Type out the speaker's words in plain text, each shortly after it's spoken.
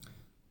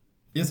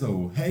Yeah,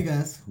 so hey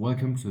guys,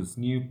 welcome to this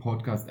new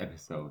podcast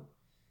episode.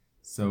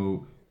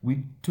 So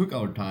we took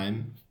our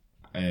time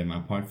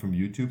apart from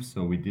YouTube,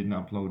 so we didn't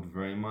upload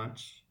very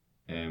much.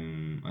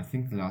 I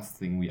think the last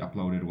thing we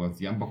uploaded was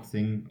the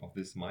unboxing of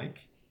this mic.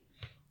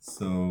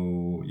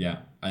 So yeah,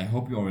 I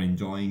hope you are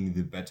enjoying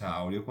the better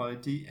audio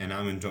quality, and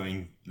I'm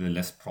enjoying the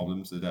less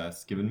problems it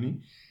has given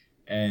me.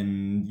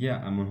 And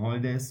yeah, I'm on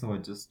holidays, so I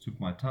just took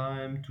my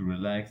time to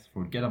relax,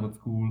 forget about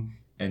school,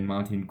 and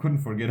Martin couldn't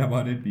forget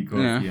about it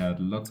because Yeah. he had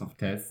lots of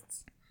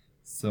tests.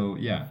 So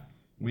yeah,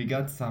 we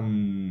got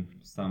some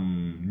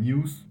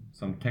news,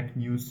 some tech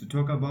news to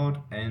talk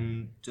about,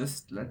 and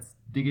just let's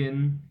dig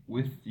in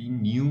with the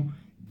new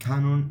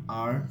Canon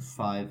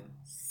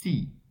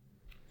R5C.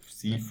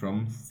 C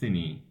from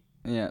Cine.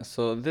 Yeah,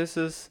 so this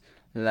is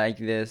like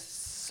the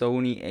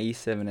Sony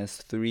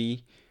A7S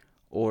III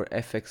or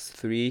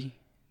FX3,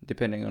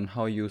 depending on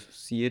how you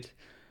see it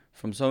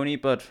from Sony,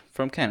 but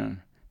from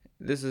Canon.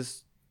 This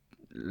is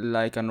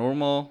like a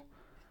normal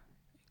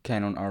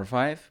Canon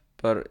R5,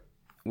 but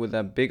with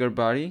a bigger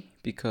body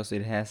because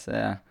it has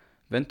a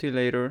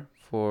ventilator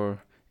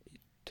for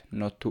it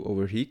not to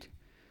overheat.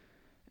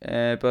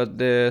 But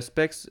the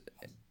specs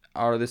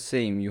are the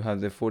same. You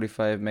have the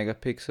 45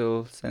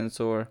 megapixel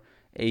sensor,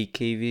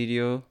 8K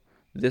video,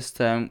 this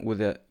time with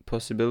the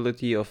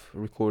possibility of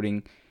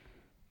recording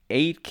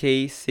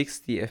 8K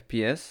 60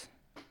 FPS,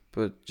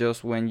 but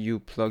just when you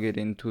plug it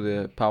into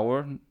the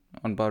power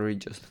on battery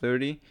just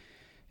 30.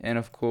 And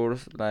of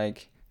course,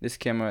 like this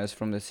camera is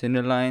from the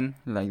Cine line,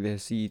 like the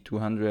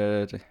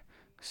C200,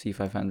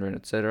 C500,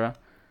 etc.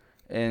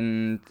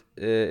 And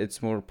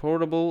it's more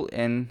portable,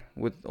 and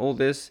with all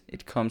this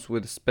it comes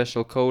with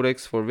special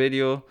codecs for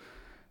video.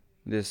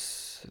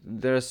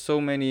 There are so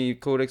many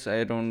codecs,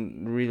 I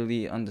don't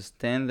really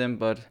understand them,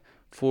 but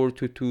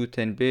 422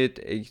 10-bit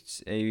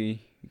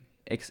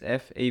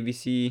XF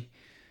AVC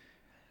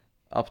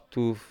up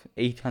to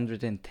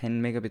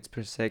 810 megabits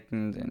per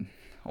second and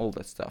all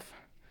that stuff.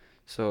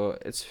 So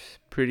it's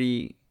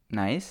pretty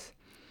nice.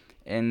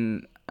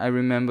 And I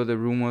remember the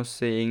rumors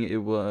saying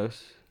it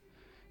was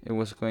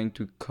going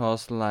to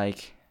cost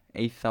like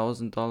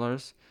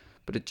 $8,000,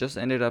 but it just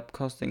ended up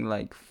costing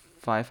like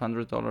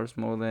 $500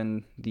 more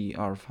than the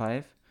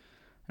R5,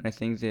 and I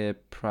think the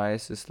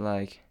price is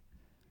like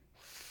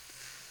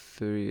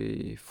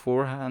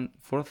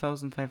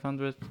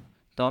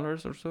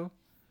 $4,500 or so.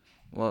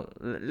 Well,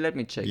 let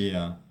me check.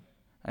 Yeah,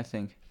 I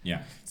think.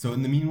 yeah. So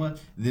in the meanwhile,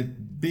 the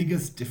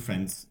biggest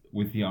difference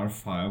with the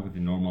R5, with the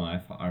normal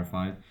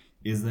R5,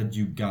 is that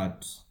you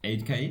got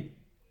 8K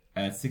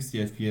at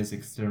 60 FPS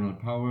external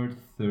powered,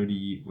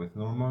 30 with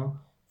normal,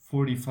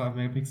 45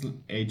 megapixel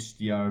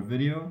HDR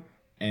video,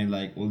 and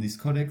like all these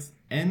codecs,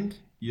 and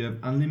you have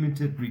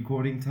unlimited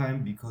recording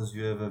time because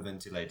you have a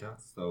ventilator.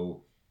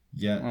 So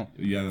yeah, Oh,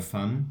 you have a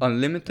fan.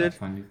 unlimited.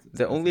 Fun is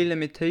The only expensive.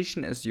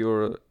 limitation is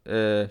your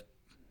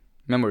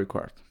memory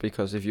card,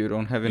 because if you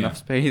don't have enough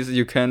Yeah, space,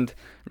 you can't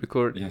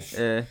record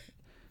yeah.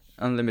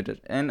 unlimited.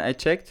 And I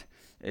checked,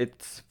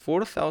 it's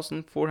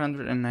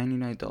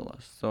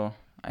 $4,499. So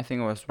I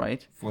think I was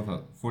right.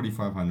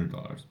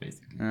 $4,500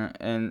 basically.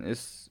 And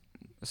it's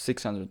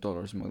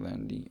 $600 more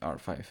than the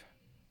R5.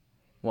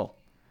 Well,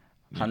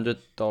 Yeah,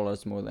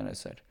 $100 more than I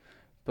said.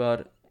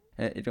 But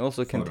it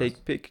also can photos.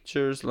 take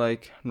pictures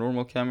like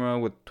normal camera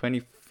with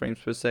 20 frames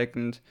per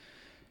second.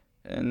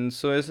 And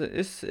so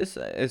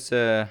it's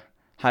a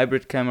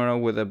hybrid camera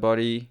with a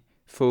body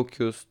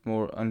focused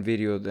more on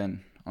video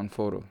than on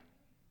photo.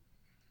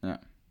 Yeah.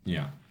 Yeah,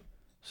 yeah.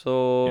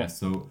 So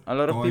So a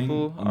lot of going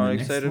people on the are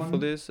next excited for one.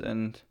 this,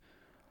 and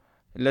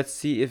let's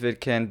see if it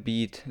can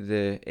beat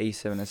the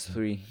A7S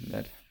III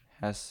that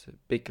has a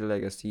big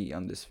legacy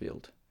on this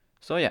field.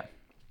 So yeah.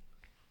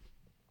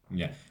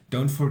 Yeah,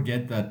 don't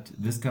forget that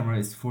this camera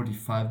is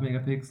 45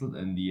 megapixel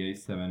and the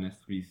A7S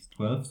III is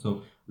 12.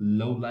 So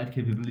low light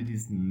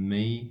capabilities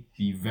may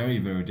be very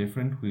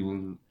different. We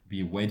will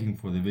be waiting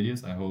for the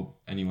videos. I hope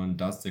anyone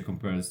does the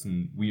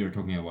comparison we are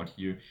talking about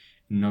here,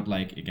 not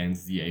like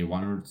against the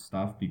A1 or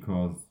stuff,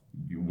 because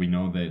we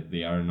know that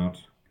they are not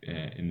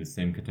in the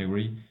same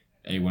category.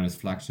 A1 is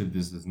flagship.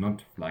 This is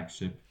not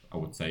flagship, I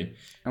would say.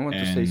 I want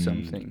to say And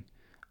something.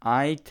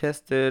 I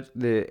tested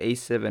the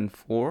A7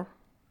 IV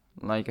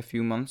like a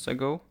few months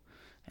ago,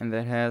 and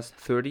that has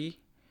 30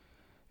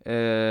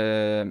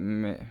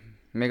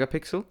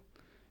 megapixel,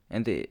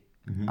 and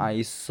mhm.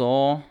 I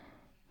saw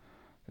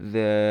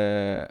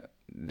the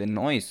the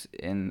noise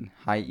in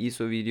high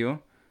ISO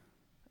video,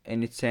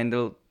 and it's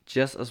handled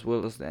just as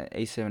well as the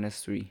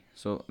A7S III.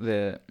 So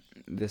the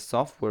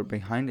software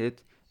behind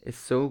it is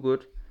so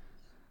good.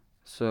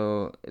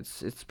 So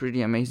it's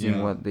pretty amazing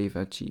Yeah. what they've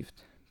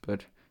achieved.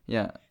 But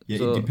yeah, Yeah, it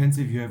so depends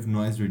if you have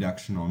noise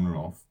reduction on or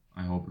off.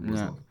 I hope it was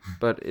yeah, off.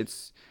 but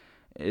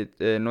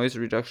noise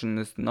reduction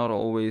is not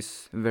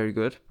always very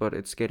good, but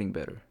it's getting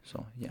better.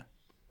 So yeah.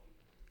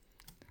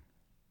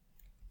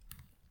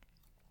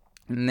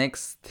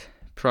 Next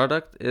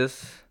product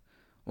is,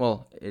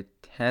 well, it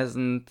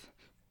hasn't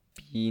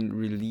been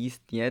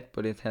released yet,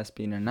 but it has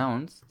been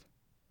announced,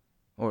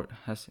 or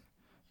has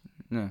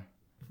no.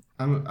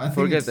 I think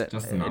Forget it's that.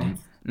 just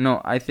announced.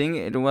 No, I think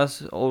it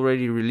was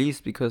already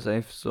released because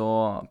I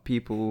saw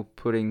people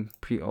putting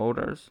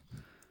pre-orders.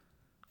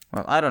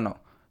 Well, I don't know,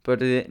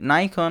 but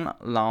Nikon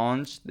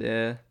launched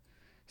the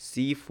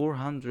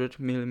C400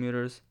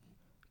 millimeters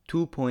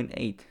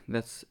 2.8.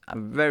 That's a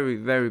very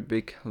very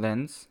big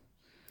lens.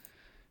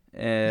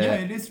 Yeah,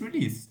 Uh, it is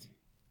released.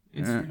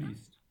 It's uh,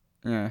 released.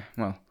 yeah,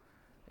 well,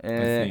 I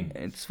think.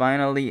 it's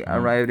finally Yeah.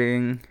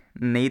 arriving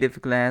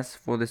native glass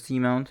for the C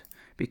mount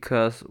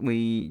because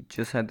we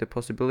just had the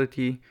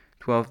possibility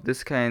to have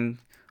this kind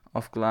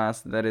of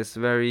glass that is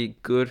very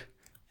good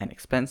and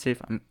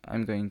expensive.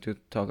 I'm going to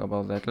talk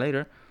about that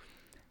later.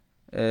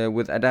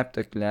 With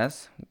adapter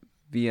glass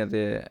via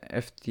the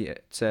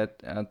FTZ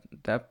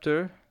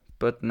adapter,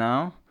 but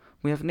now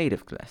we have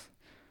native glass,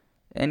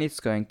 and it's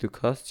going to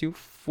cost you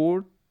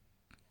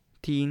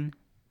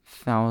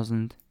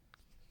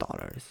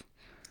 $14,000.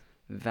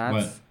 Well,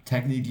 That's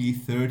technically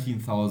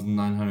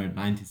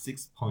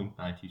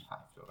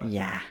 $13,996.95.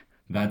 yeah.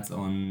 That's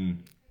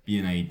on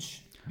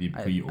B&H, the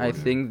pre-order. I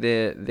think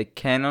the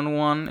Canon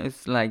one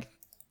is like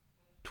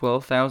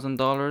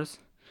 $12,000,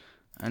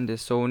 and the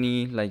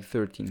Sony like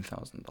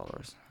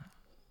 $13,000.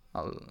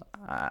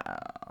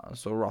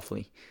 So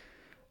roughly.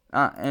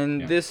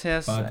 And Yeah, this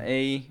has but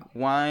a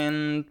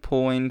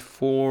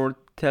 1.4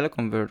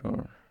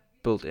 teleconverter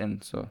built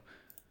in, so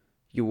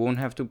you won't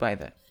have to buy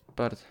that.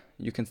 But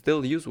you can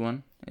still use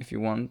one if you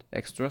want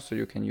extra, so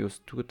you can use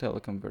two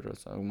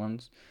teleconverters at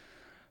once.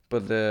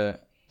 But the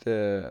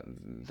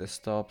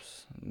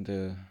stops,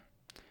 the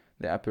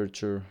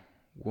aperture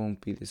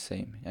won't be the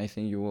same. I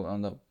think you will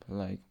end up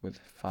like with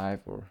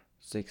 5 or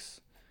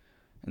 6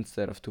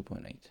 instead of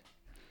 2.8.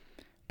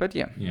 But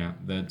yeah, yeah,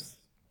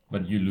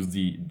 but you lose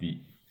the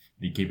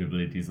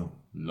capabilities of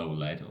low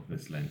light of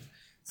this lens.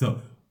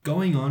 So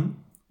going on,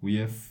 we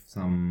have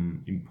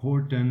some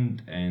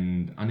important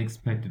and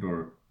unexpected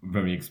or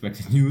very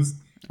expected news.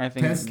 I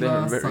think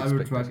Tesla, they're very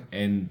Cybertruck, expected.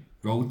 and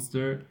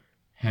Roadster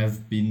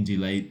have been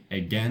delayed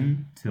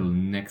again till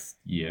next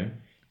year.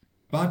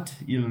 But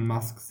Elon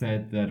Musk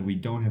said that we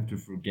don't have to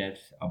forget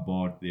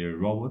about their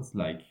robots,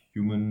 like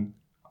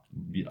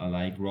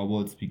like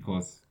robots,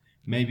 because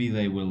maybe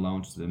they will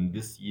launch them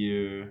this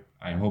year.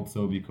 I hope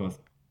so, because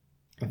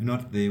if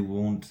not, they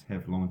won't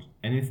have launched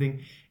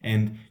anything.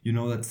 And you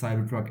know that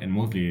Cybertruck and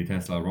mostly the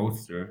Tesla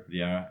Roadster,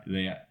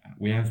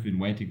 we have been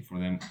waiting for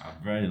them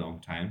a very long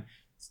time.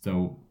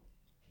 So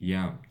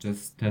yeah,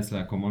 just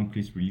Tesla, come on,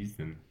 please release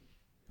them.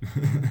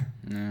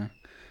 Yeah,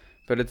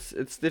 but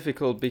it's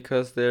difficult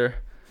because they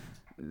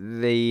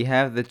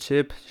have the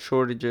chip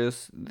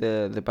shortages.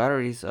 The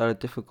batteries are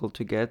difficult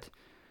to get,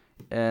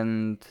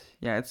 and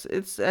yeah,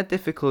 it's a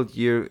difficult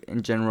year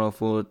in general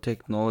for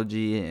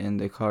technology and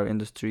the car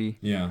industry.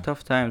 Yeah.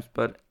 Tough times,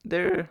 but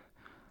they're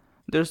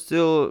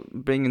still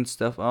bringing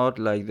stuff out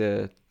like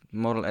the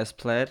Model S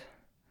Plaid,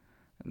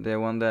 the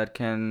one that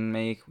can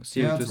make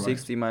 0 Yeah, to that's right.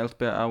 60 miles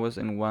per hour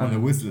in Or the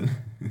whistle.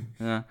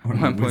 Or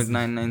the whistle.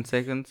 1.99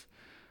 seconds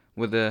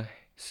with a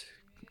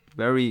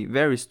very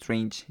very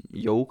strange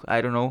yoke.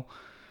 I don't know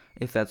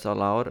if that's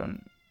allowed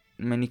in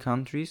many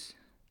countries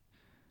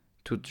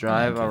to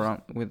drive like it.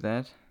 around with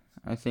that.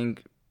 I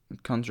think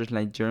countries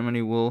like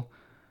Germany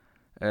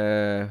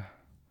uh,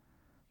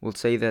 will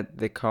say that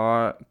the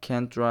car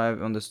can't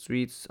drive on the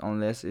streets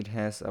unless it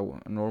has a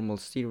normal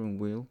steering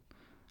wheel.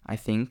 I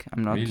think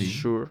I'm not Really?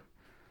 sure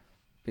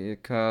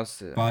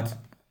because But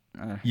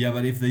yeah,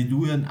 but if they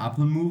do an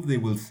Apple move, they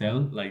will sell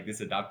like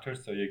this adapter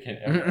so you can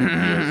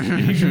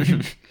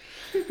ever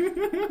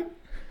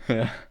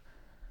yeah.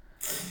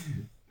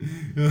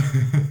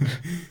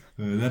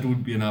 That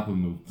would be an Apple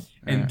move.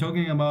 And Yeah.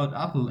 talking about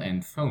Apple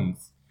and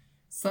phones,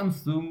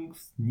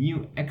 Samsung's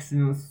new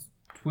Exynos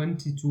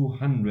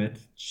 2200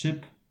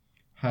 chip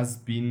has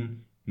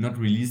been not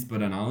released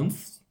but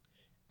announced.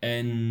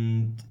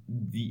 And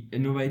the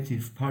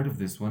innovative part of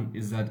this one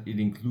is that it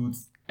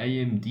includes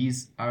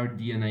AMD's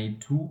RDNA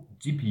 2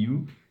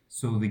 GPU.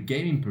 So the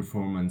gaming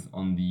performance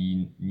on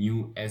the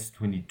new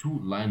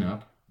S22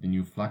 lineup, the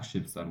new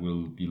flagships that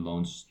will be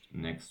launched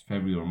next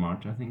February or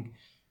March, I think,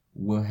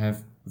 will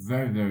have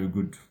very, very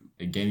good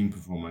gaming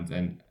performance.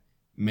 And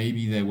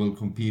maybe they will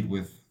compete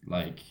with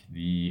like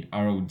the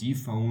ROG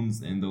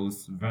phones and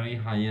those very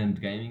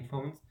high-end gaming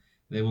phones.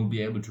 They will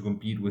be able to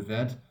compete with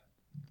that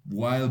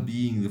while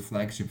being the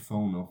flagship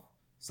phone of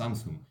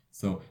Samsung.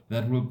 So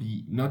that will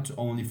be not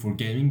only for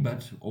gaming,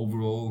 but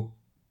overall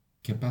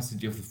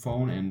capacity of the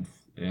phone and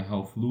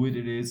how fluid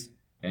it is,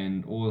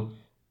 and all.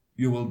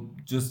 You will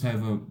just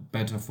have a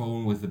better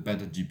phone with a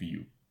better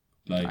GPU.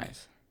 Like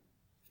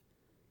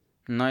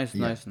Nice.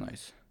 yeah.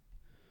 Nice.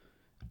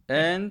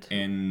 And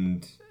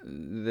And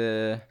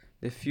the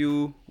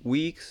few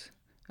weeks,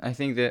 I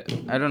think that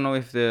I don't know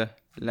if the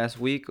last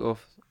week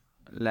of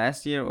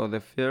last year or the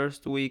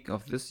first week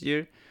of this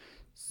year,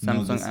 no,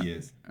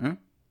 Samsung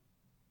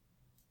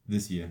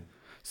this year.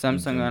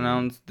 Samsung January.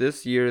 announced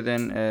this year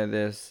then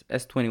this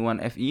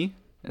S21 FE.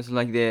 It's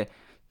like the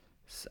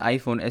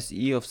iPhone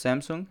SE of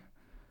Samsung.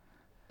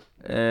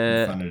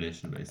 The Fun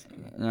Edition,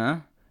 basically.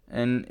 Yeah,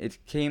 and it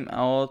came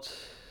out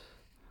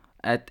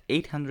at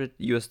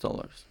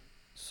 $800.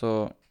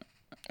 So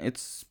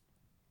it's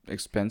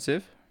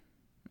expensive,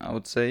 I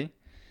would say,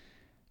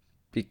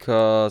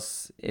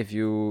 because if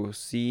you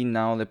see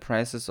now the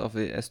prices of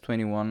the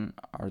S21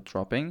 are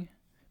dropping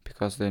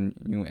because the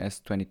new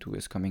S22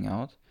 is coming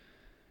out,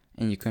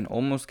 and you can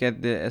almost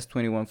get the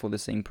S21 for the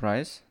same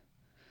price.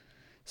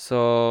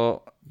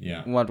 So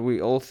Yeah. what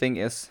we all think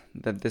is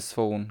that this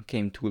phone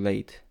came too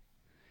late.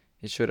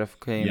 It should have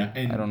came, Yeah,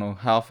 I don't and know,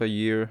 half a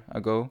year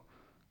ago.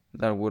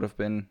 That would have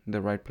been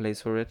the right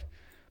place for it.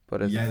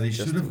 But yeah, it's they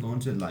should just have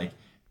launched it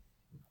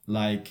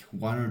like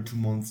 1 or 2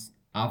 months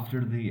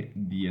after the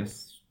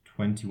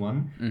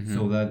S21,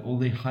 so that all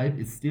the hype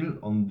is still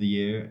on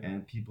the air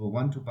and people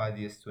want to buy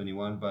the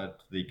S21,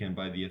 but they can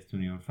buy the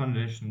S21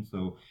 Foundation.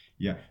 So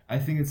yeah, I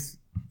think it's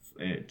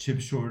a chip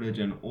shortage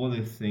and all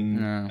this thing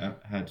yeah.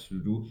 had to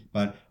do,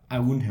 but I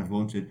wouldn't have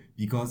launched it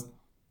because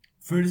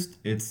first,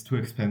 it's too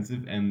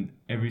expensive, and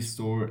every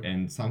store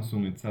and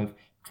Samsung itself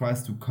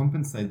tries to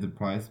compensate the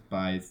price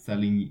by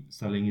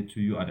selling it to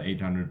you at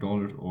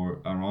 $800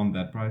 or around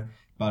that price.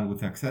 But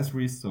with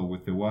accessories, so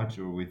with the watch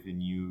or with the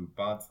new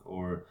buds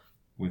or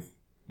with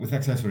with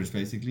accessories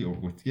basically, or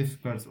with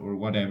gift cards or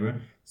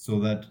whatever, so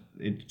that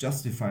it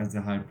justifies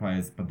the high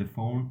price. But the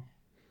phone,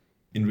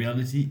 in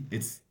reality,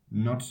 it's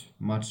not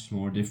much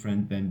more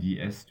different than the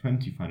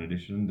S20 Fan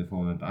Edition, the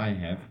phone that I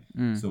have.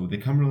 So the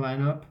camera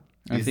lineup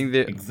I is think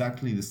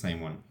exactly the same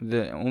one.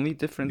 the only The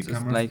difference is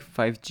cameras, like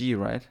 5G,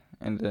 right?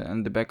 And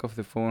the back of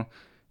the phone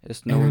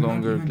is no and I'm not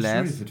longer even sure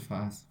if glass. it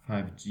fast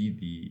 5G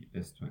the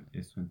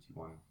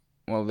S21.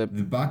 Well, the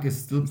The back is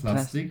still plastic.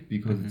 plastic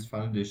because it's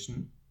Fan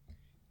Edition,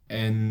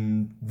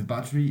 and the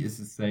battery is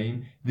the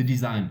same. The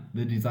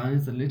design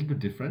is a little bit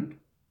different.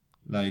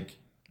 Like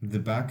the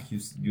back,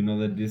 you know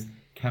that this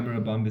camera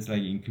bump is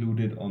like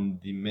included on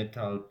the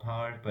metal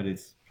part, but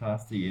it's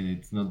plastic and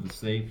it's not the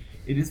same.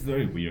 It is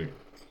very weird,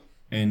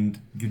 and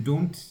you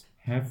don't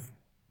have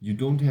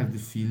the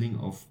feeling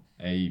of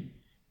a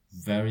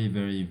very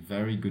very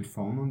very good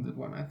phone on that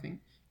one. I think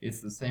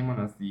it's the same one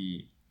as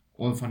the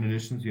all Fan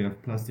Editions. You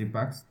have plastic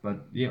backs, but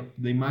yeah,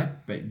 they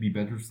might be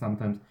better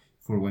sometimes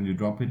for when you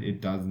drop it. It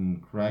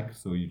doesn't crack,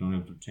 so you don't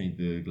have to change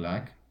the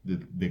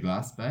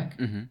glass back.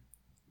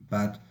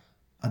 But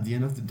at the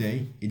end of the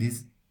day, it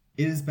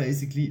is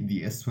basically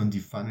the S20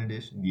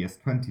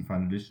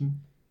 Fan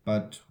Edition,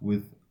 but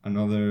with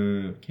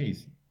another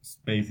case,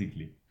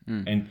 basically.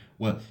 And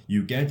well,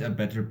 you get a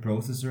better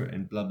processor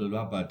and blah blah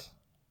blah, but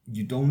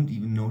you don't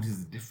even notice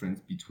the difference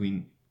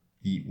between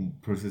the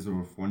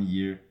processor of 1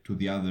 year to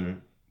the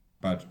other.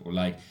 But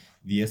like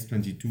the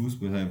S22s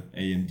will have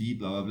AMD,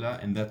 blah blah blah,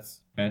 and that's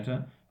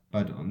better.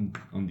 But on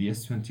the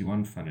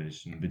S21 Fan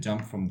Edition, the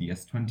jump from the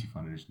S20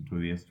 Fan Edition to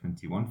the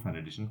S21 Fan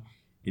Edition,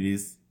 it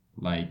is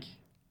like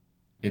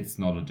it's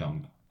not a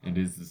jump. It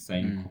is the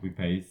same copy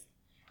paste.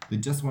 They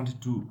just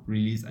wanted to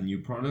release a new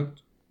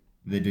product.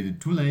 They did it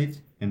too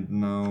late, and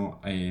now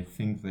I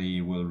think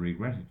they will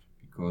regret it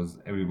because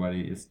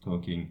everybody is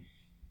talking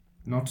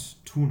not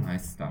too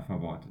nice stuff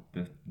about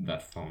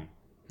that phone.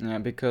 Yeah,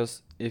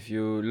 because if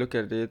you look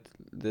at it,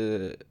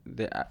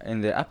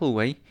 in the Apple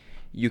way,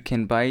 you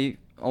can buy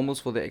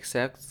almost for the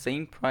exact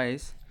same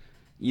price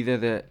either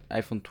the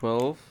iPhone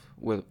 12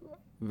 with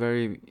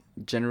very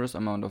generous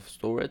amount of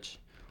storage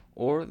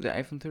or the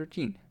iPhone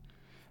 13.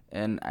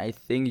 And I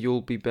think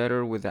you'll be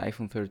better with the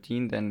iPhone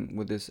 13 than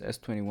with this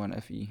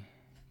S21 FE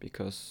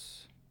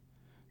because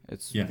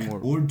it's Yeah, more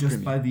or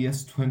just premium. buy the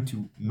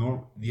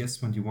the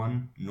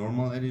S21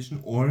 normal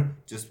edition, or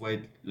just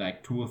wait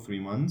like 2 or 3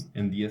 months,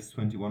 and the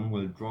S21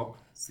 will drop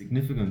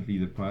significantly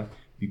the price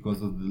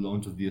because of the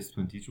launch of the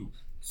S22.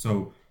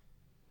 So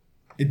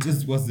it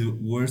just was the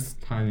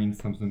worst timing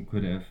Samsung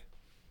could have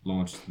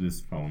launched this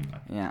phone.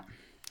 Yeah.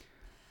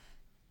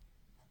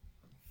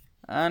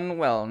 And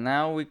well,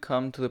 now we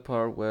come to the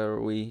part where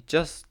we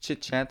just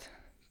chit chat,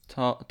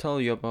 tell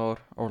you about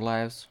our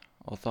lives,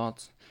 our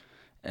thoughts,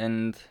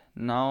 and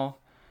now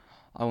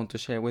I want to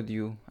share with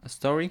you a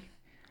story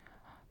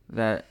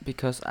that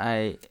because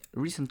I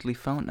recently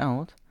found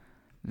out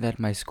that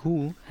my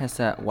school has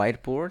a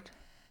whiteboard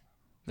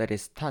that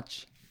is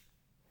touch.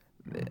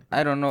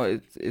 I don't know,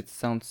 it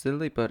sounds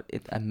silly, but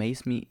it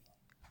amazed me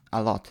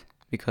a lot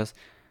because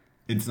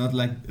It's not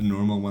like a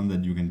normal one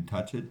that you can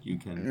touch it.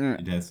 mm,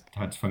 It has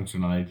touch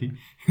functionality.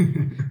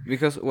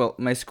 because well,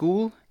 my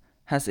school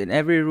has in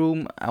every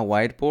room a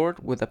whiteboard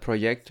with a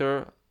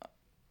projector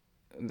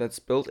that's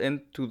built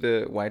into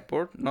the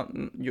whiteboard. Not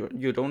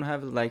you don't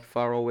have it like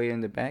far away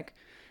in the back.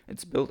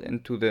 It's built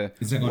into the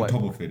It's like on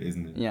top whiteboard. of it,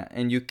 isn't it? Yeah,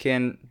 and you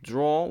can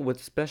draw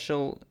with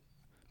special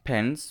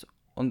pens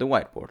on the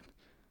whiteboard.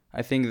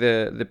 I think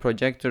the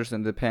projectors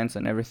and the pens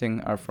and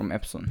everything are from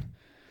Epson.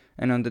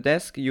 And on the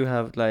desk you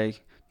have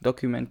like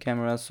document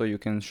cameras, so you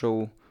can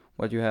show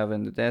what you have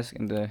in the desk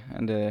and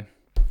the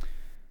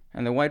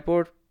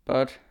whiteboard.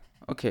 But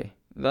okay,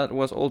 that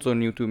was also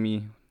new to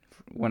me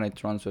when I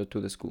transferred to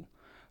the school.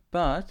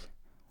 But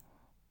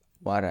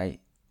what I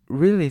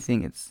really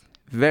think it's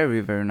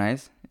very very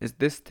nice is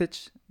this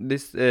touch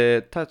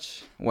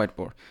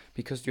whiteboard,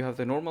 because you have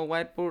the normal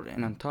whiteboard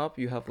and on top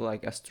you have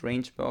like a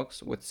strange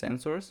box with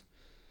sensors,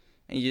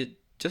 and you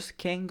just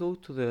can go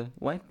to the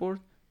whiteboard,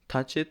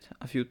 touch it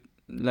a few,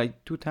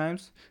 like 2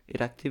 times, it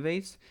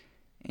activates,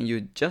 and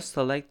you just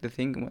select the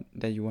thing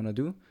that you want to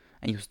do,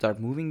 and you start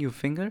moving your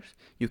fingers.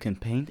 You can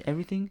paint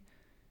everything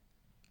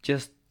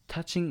just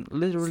touching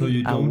literally So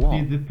you a don't wall.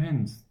 need the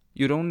pens.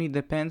 You don't need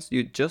the pens,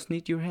 you just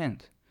need your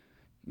hand.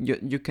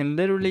 You can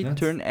literally That's-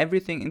 turn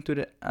everything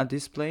into a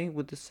display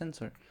with the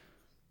sensor.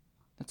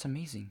 That's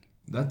amazing.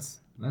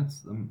 That's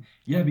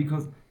yeah,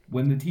 because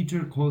when the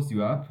teacher calls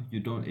you up, he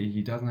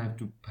doesn't have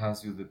to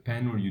pass you the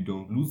pen, or you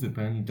don't lose the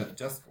pen. He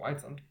just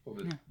writes on top of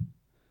it. Yeah.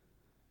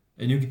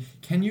 And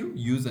can you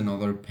use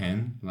another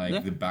pen, like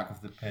Yeah. the back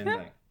of the pen, Yeah.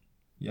 like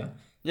yeah.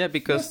 Yeah,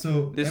 because so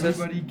this has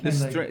everybody can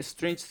this like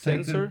strange take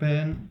the sensor.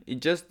 pen.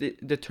 It just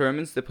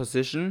determines the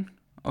position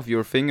of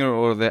your finger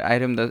or the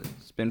item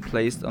that's been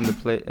placed on the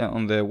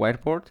on the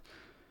whiteboard,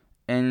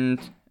 and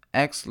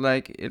acts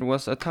like it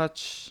was a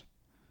touch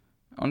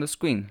on the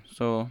screen.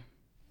 So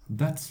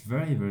That's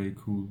very, very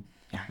cool.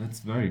 Yeah. That's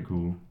very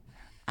cool.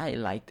 I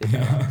liked it a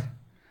lot. Yeah.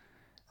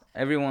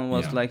 Everyone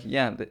was Yeah. like,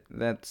 yeah,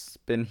 that's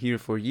been here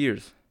for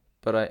years,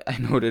 but I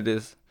noted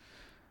this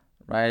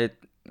right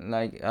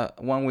like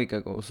 1 week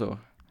ago. So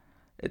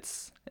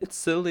it's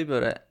silly,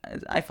 but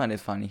I find it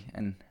funny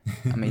and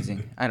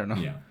amazing. I don't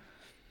know. Yeah.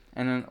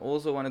 And I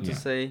also wanted to Yeah.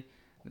 say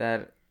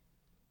that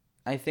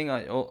I think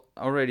I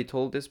already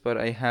told this, but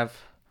I have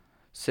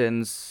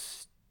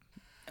since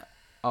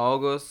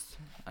August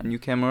a new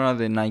camera,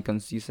 the Nikon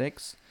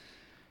C6,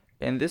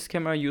 and this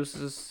camera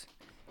uses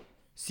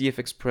CF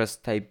Express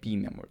Type B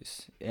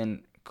memories.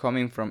 And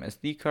coming from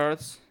SD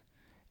cards,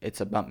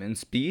 it's a bump in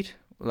speed,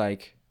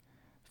 like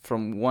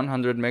from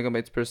 100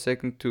 megabytes per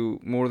second to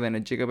more than a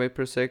gigabyte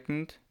per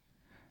second.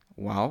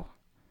 Wow.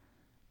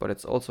 But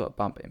it's also a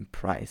bump in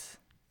price.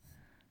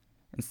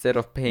 Instead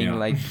of paying Yeah.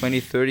 like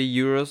 20-30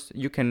 euros,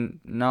 you can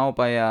now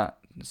buy a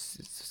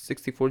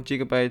 64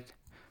 gigabyte,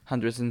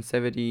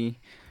 170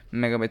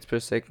 megabytes per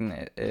second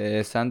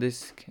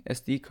SanDisk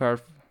SD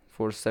card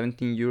for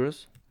 17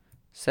 euros.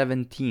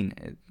 17,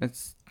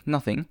 that's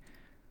nothing.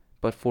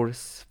 But for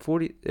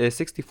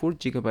 64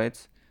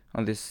 gigabytes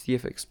on this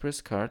CF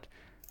Express card,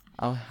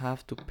 I'll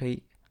have to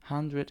pay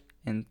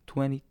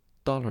 $120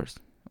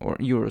 or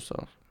euros,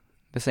 or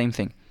the same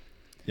thing.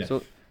 Yeah.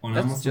 So On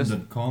that's just-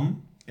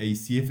 Amazon.com, a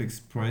CF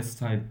Express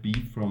Type B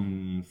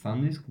from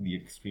SanDisk, the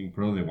Extreme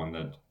Pro, the one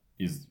that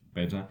is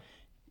better,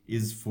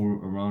 is for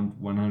around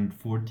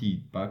 140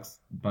 bucks,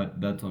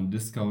 but that's on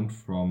discount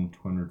from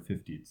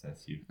 250, it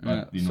says here. But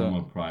Yeah, the so-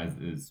 normal price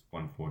is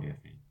 140, I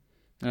think.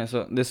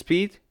 So the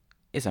speed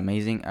is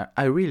amazing.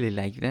 I really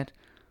like that,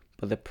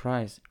 but the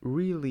price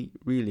really,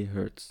 really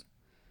hurts,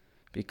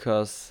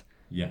 because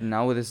Yeah.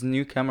 now with this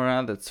new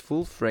camera that's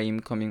full frame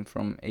coming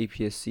from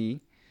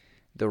APS-C,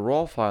 the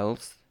RAW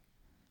files,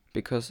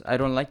 because I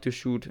don't like to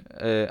shoot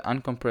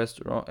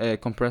uncompressed RAW,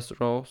 compressed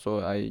RAW, so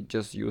I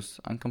just use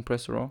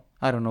uncompressed RAW.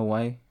 I don't know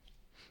why.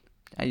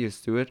 I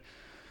just do it.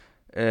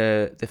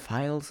 The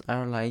files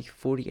are like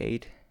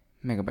 48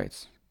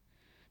 megabytes,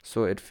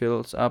 so it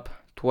fills up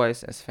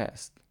twice as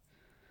fast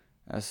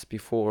as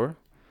before.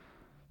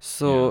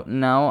 So Yeah.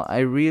 now I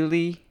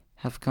really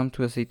have come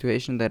to a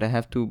situation that I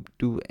have to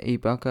do a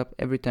backup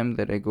every time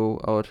that I go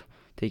out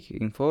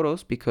taking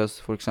photos, because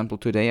for example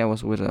today I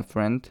was with a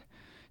friend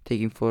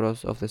taking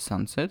photos of the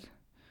sunset.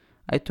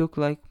 I took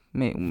like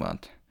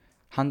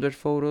 100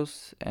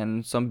 photos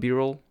and some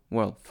b-roll,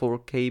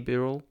 4K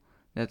b-roll.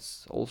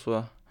 That's also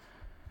a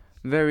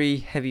very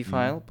heavy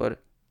file, but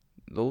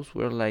those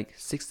were like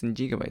 16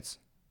 gigabytes.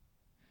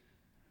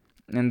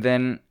 And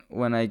then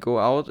when I go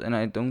out and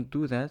I don't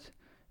do that,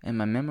 and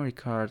my memory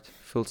card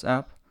fills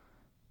up,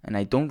 and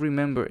I don't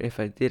remember if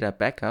I did a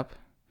backup,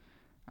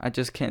 I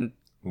just can't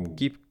Oh.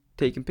 keep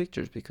taking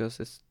pictures because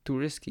it's too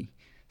risky.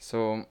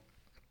 So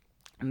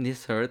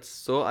this hurts.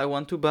 So I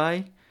want to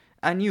buy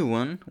a new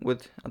one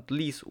with at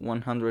least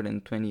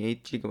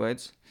 128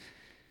 gigabytes.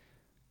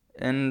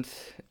 And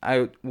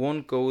I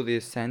won't go the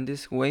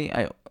SanDisk way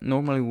I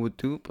normally would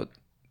do, but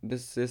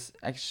this is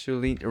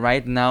actually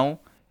right now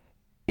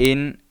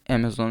in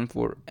Amazon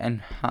for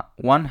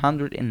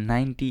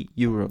 190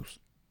 euros.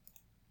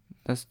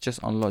 That's just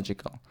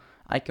unlogical.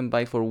 I can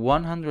buy for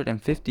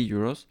 150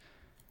 euros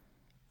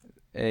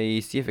a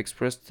CF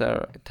Express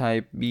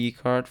Type B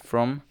card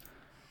from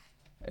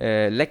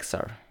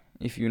Lexar.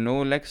 If you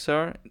know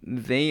Lexar,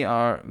 they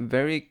are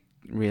very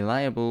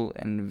reliable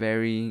and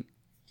very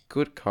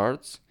good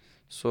cards.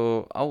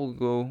 So I will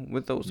go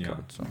with those Yeah.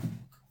 cards. So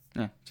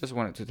yeah, just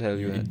wanted to tell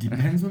you Yeah, it that.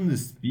 depends on the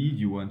speed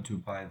you want to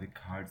buy the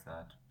cards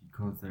at,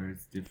 because there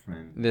is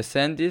different. The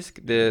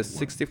SanDisk, the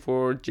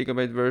 64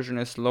 gigabyte version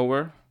is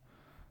slower.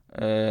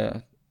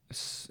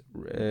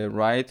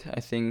 Write, I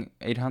think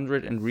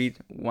 800 and read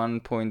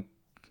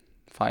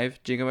 1.5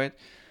 gigabyte,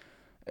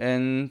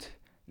 and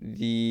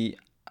the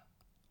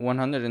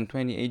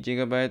 128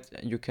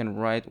 gigabyte you can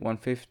write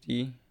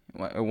 1.5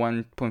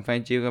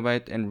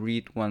 gigabyte and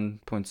read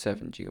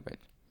 1.7 gigabyte.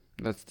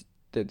 That's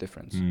the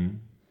difference. Mm.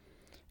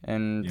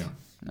 And Yeah.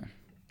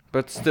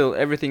 but still,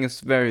 everything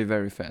is very,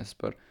 very fast.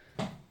 But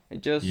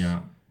it just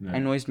Yeah.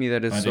 annoys me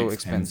that it's But so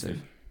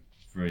expensive.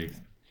 Very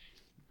expensive.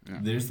 Yeah.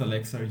 There's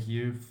Alexa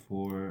here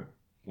for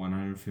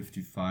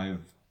 155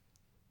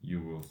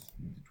 euros,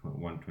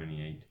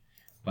 128.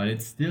 But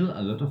it's still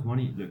a lot of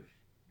money. Look,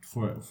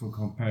 for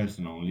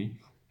comparison only,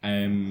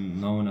 I'm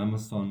now on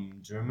Amazon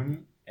Germany,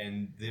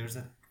 and there's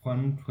a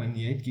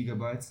 128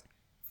 gigabytes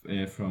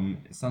from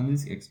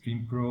SanDisk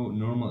Extreme Pro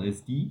Normal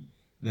SD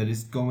that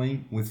is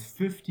going with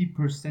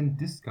 50%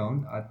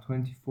 discount at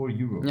 24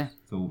 euros. Yeah.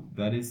 So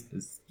that is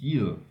a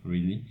steal,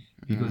 really,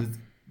 because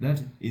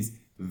that is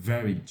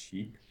very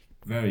cheap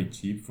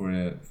for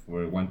a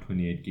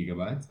 128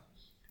 gigabytes.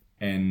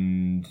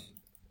 And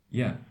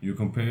yeah, you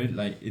compare it,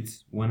 like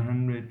it's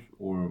 100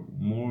 or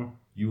more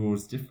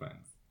euros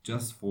difference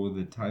just for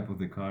the type of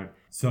the card.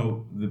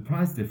 So the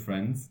price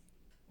difference,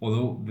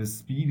 although the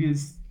speed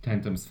is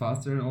 10 times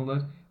faster and all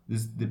that,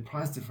 the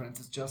price difference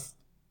is just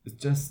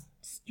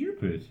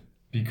stupid.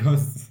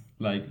 Because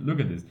like, look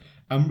at this,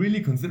 I'm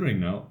really considering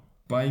now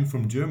buying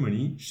from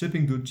Germany,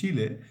 shipping to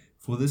Chile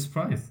for this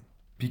price,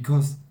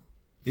 because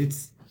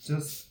it's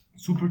just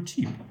super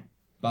cheap.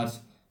 But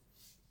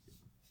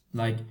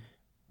like,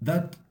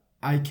 that,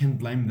 I can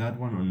blame that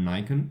one on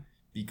Nikon,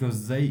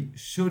 because they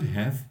should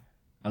have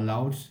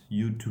allowed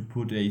you to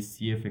put a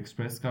CF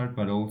Express card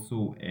but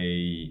also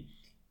a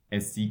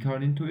SD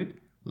card into it.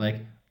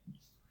 Like,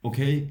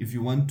 okay, if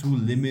you want to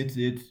limit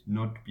it,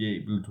 not be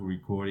able to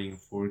recording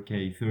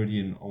 4K 30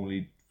 and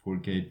only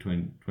 4K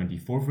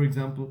 24, for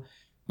example,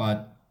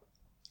 but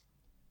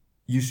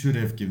you should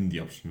have given the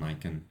option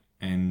Nikon.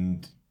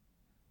 And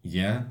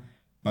yeah,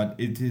 but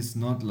it is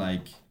not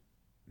like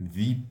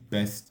the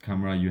best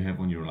camera you have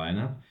on your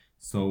lineup.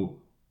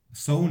 So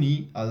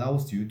Sony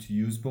allows you to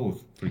use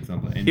both, for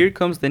example. And Here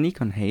comes the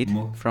Nikon hate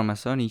from a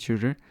Sony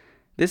shooter.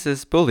 This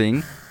is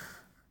bullying.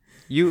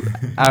 You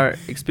are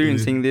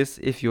experiencing this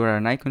if you are a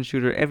Nikon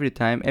shooter every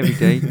time, every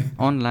day,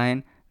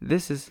 online.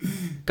 This is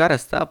gotta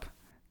stop.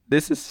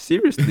 This is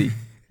seriously.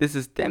 This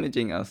is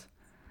damaging us.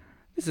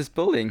 This is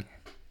bullying.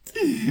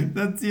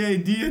 That's the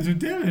idea, to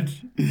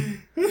damage.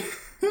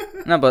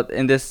 No, but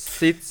in the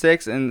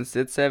Z6 and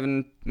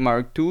Z7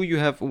 Mark II, you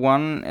have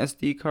one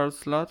SD card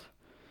slot.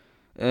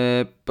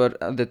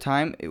 But at the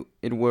time,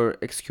 it were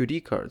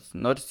XQD cards,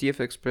 not CF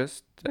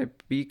Express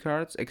Type B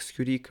cards,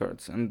 XQD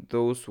cards. And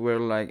those were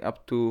like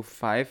up to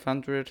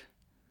 500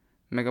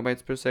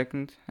 megabytes per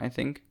second, I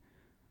think.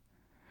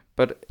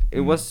 But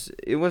it was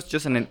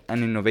just an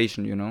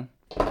innovation, you know.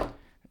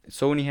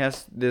 Sony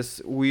has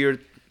this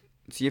weird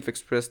CF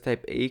Express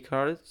Type A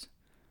cards.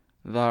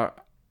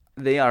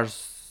 They are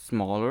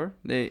smaller.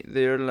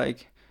 They're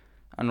like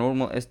a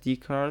normal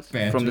SD card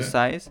from the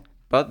size,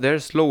 but they're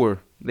slower.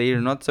 They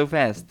are not so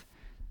fast.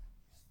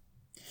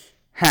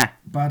 Ha!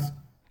 But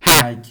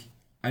like,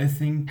 I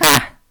think.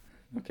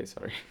 Okay,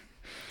 sorry.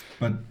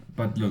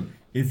 But look,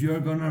 if you're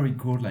gonna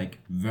record like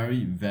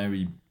very,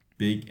 very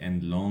big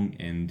and long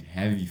and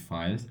heavy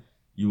files,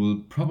 you will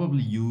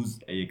probably use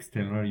a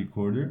external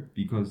recorder,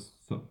 because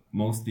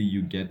mostly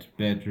you get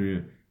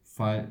better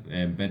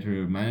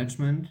better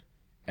management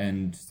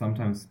and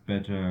sometimes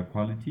better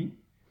quality.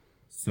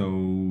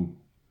 So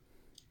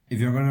if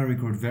you're gonna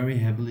record very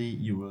heavily,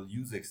 you will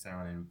use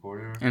external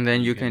recorder, and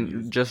then you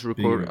can just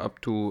record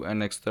up to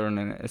an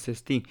external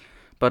SSD.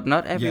 But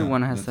not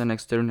everyone has an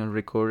external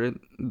recorder.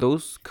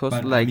 Those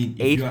cost like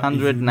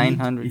 800,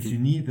 900. If you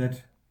need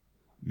that,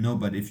 no,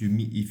 but if you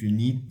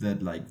need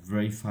that like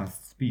very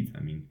fast speed,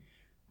 I mean,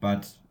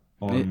 but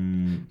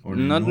on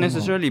not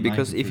necessarily,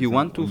 because if you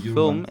want to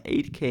film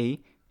 8K,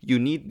 you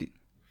need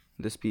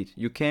the speed.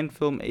 You can't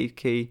film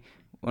 8K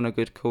on a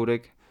good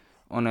codec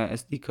on a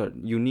SD card.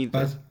 You need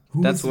that.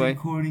 That's why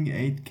recording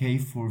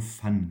 8K for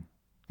fun.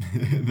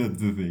 That's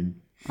the thing.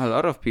 A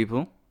lot of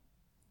people.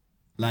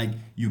 Like,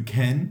 you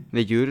can.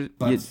 The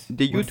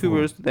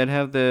YouTubers that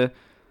have the.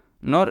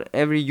 Not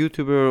every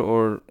YouTuber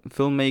or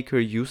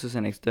filmmaker uses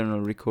an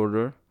external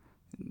recorder.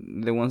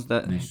 The ones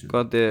that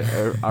got the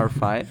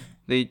R5,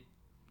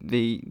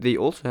 they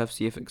also have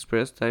CF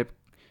Express Type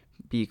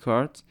B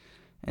cards,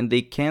 and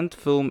they can't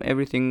film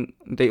everything.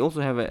 They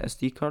also have a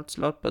SD card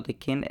slot, but they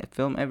can't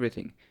film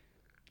everything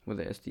with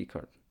the SD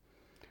card.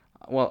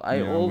 Well,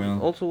 I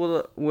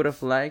also would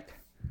have liked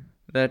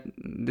that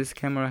this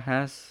camera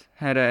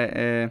had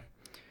a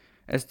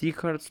SD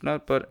card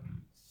slot, but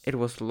it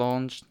was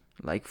launched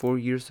like 4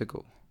 years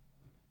ago.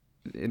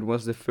 It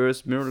was the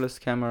first mirrorless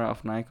camera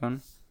of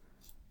Nikon.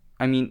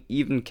 I mean,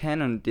 even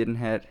Canon didn't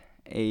have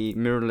a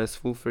mirrorless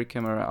full frame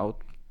camera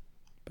out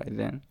by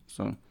then,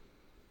 so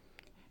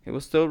it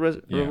was still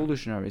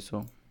revolutionary.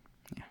 So,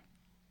 yeah.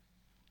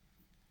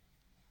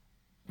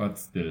 But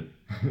still.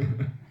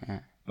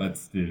 But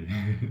still.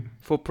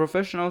 For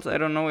professionals, I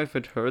don't know if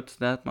it hurts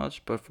that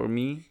much, but for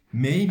me,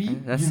 maybe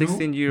a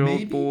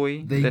 16-year-old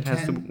boy that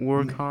has to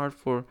work hard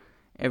for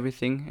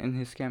everything in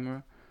his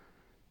camera.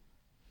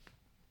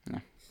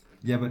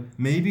 Yeah, but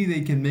maybe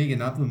they can make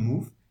another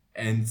move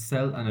and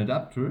sell an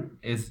adapter,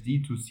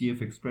 SD to CF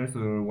Express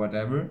or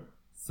whatever,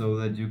 so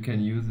that you can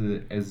use the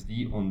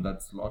SD on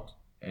that slot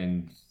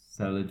and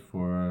sell it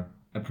for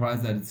a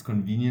price that it's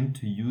convenient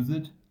to use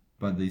it,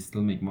 but they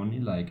still make money,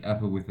 like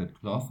Apple with that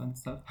cloth and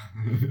stuff.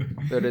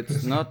 But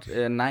it's not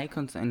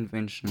Nikon's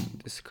invention.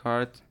 This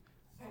card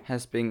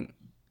has been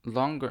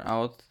longer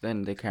out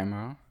than the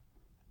camera.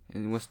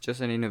 It was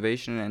just an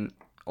innovation, and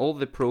all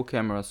the pro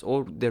cameras,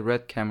 all the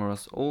red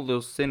cameras, all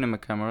those cinema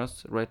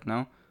cameras right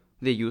now,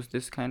 they use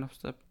this kind of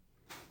stuff.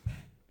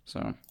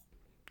 So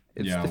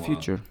it's Yeah, the wow.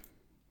 future.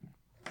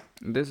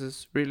 This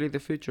is really the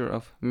future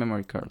of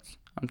memory cards.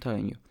 I'm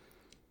telling you.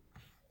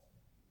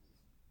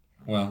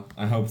 Well,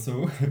 I hope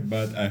so,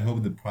 but I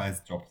hope the price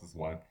drops as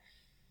well.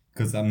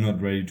 Because I'm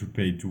not ready to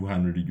pay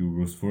 200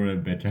 euros for a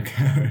better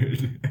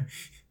card,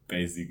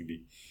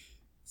 basically.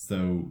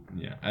 So,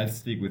 yeah, I'll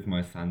stick with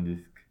my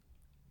SanDisk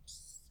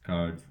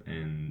cards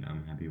and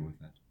I'm happy with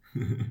that.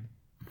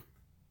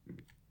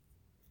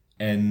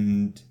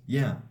 And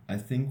yeah, I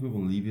think we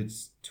will leave it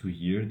to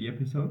here, the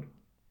episode.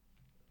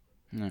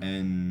 Yeah.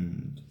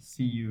 And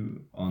see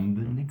you on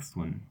the next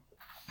one.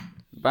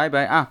 Bye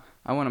bye.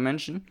 I want to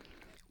mention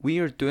we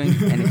are doing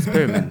an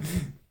experiment.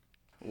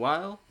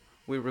 While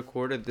we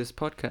recorded this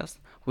podcast,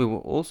 we were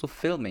also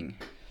filming.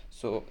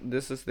 So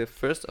this is the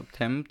first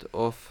attempt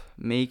of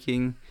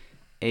making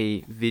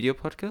a video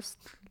podcast.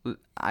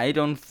 I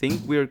don't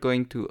think we're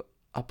going to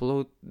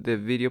upload the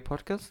video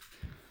podcast,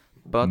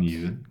 but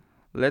Neither.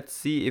 let's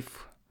see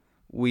if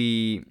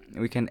we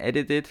can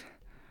edit it,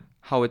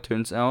 how it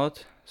turns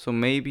out. So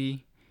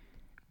maybe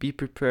be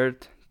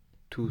prepared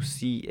to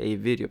see a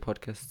video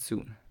podcast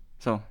soon.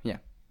 So yeah,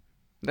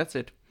 that's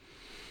it.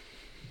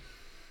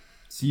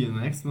 See you in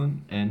the next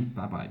one and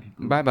bye bye,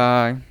 people. Bye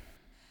bye.